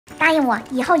答应我，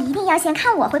以后一定要先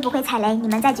看我会不会踩雷，你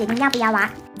们再决定要不要玩。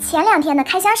前2天的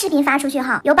开箱视频发出去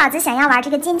后，有宝子想要玩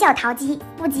这个尖叫淘机，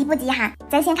不急哈，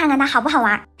咱先看看它好不好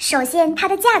玩。首先，它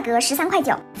的价格13.9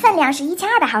块，分量是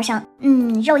1200毫升，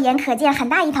肉眼可见很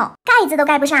大一桶，盖子都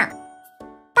盖不上。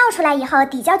倒出来以后，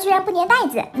底胶居然不粘袋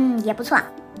子，也不错。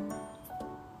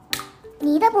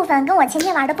泥的部分跟我前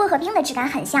天玩的薄荷冰的质感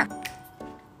很像。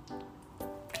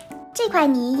这块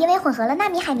泥因为混合了纳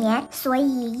米海绵，所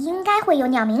以应该会有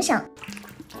鸟鸣声。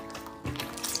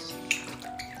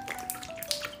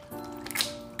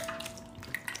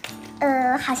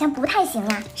好像不太行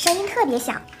呀，声音特别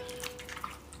小。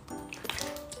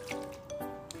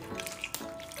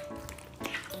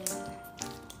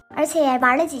而且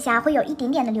玩了几下会有一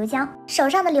点点的流胶，手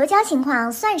上的流胶情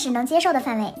况算是能接受的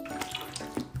范围。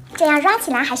这样抓起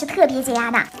来还是特别解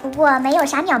压的，不过没有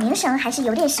啥鸟鸣声，还是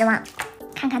有点失望。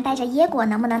看看带着椰果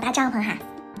能不能搭帐篷哈。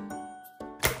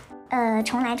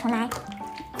重来。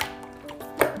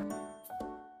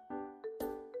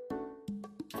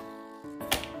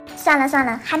算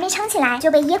了，还没撑起来就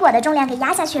被椰果的重量给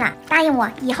压下去了。答应我，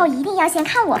以后一定要先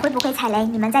看我会不会踩雷，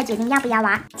你们再决定要不要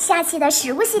玩。下期的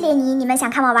食物系列你们想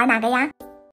看我玩哪个呀？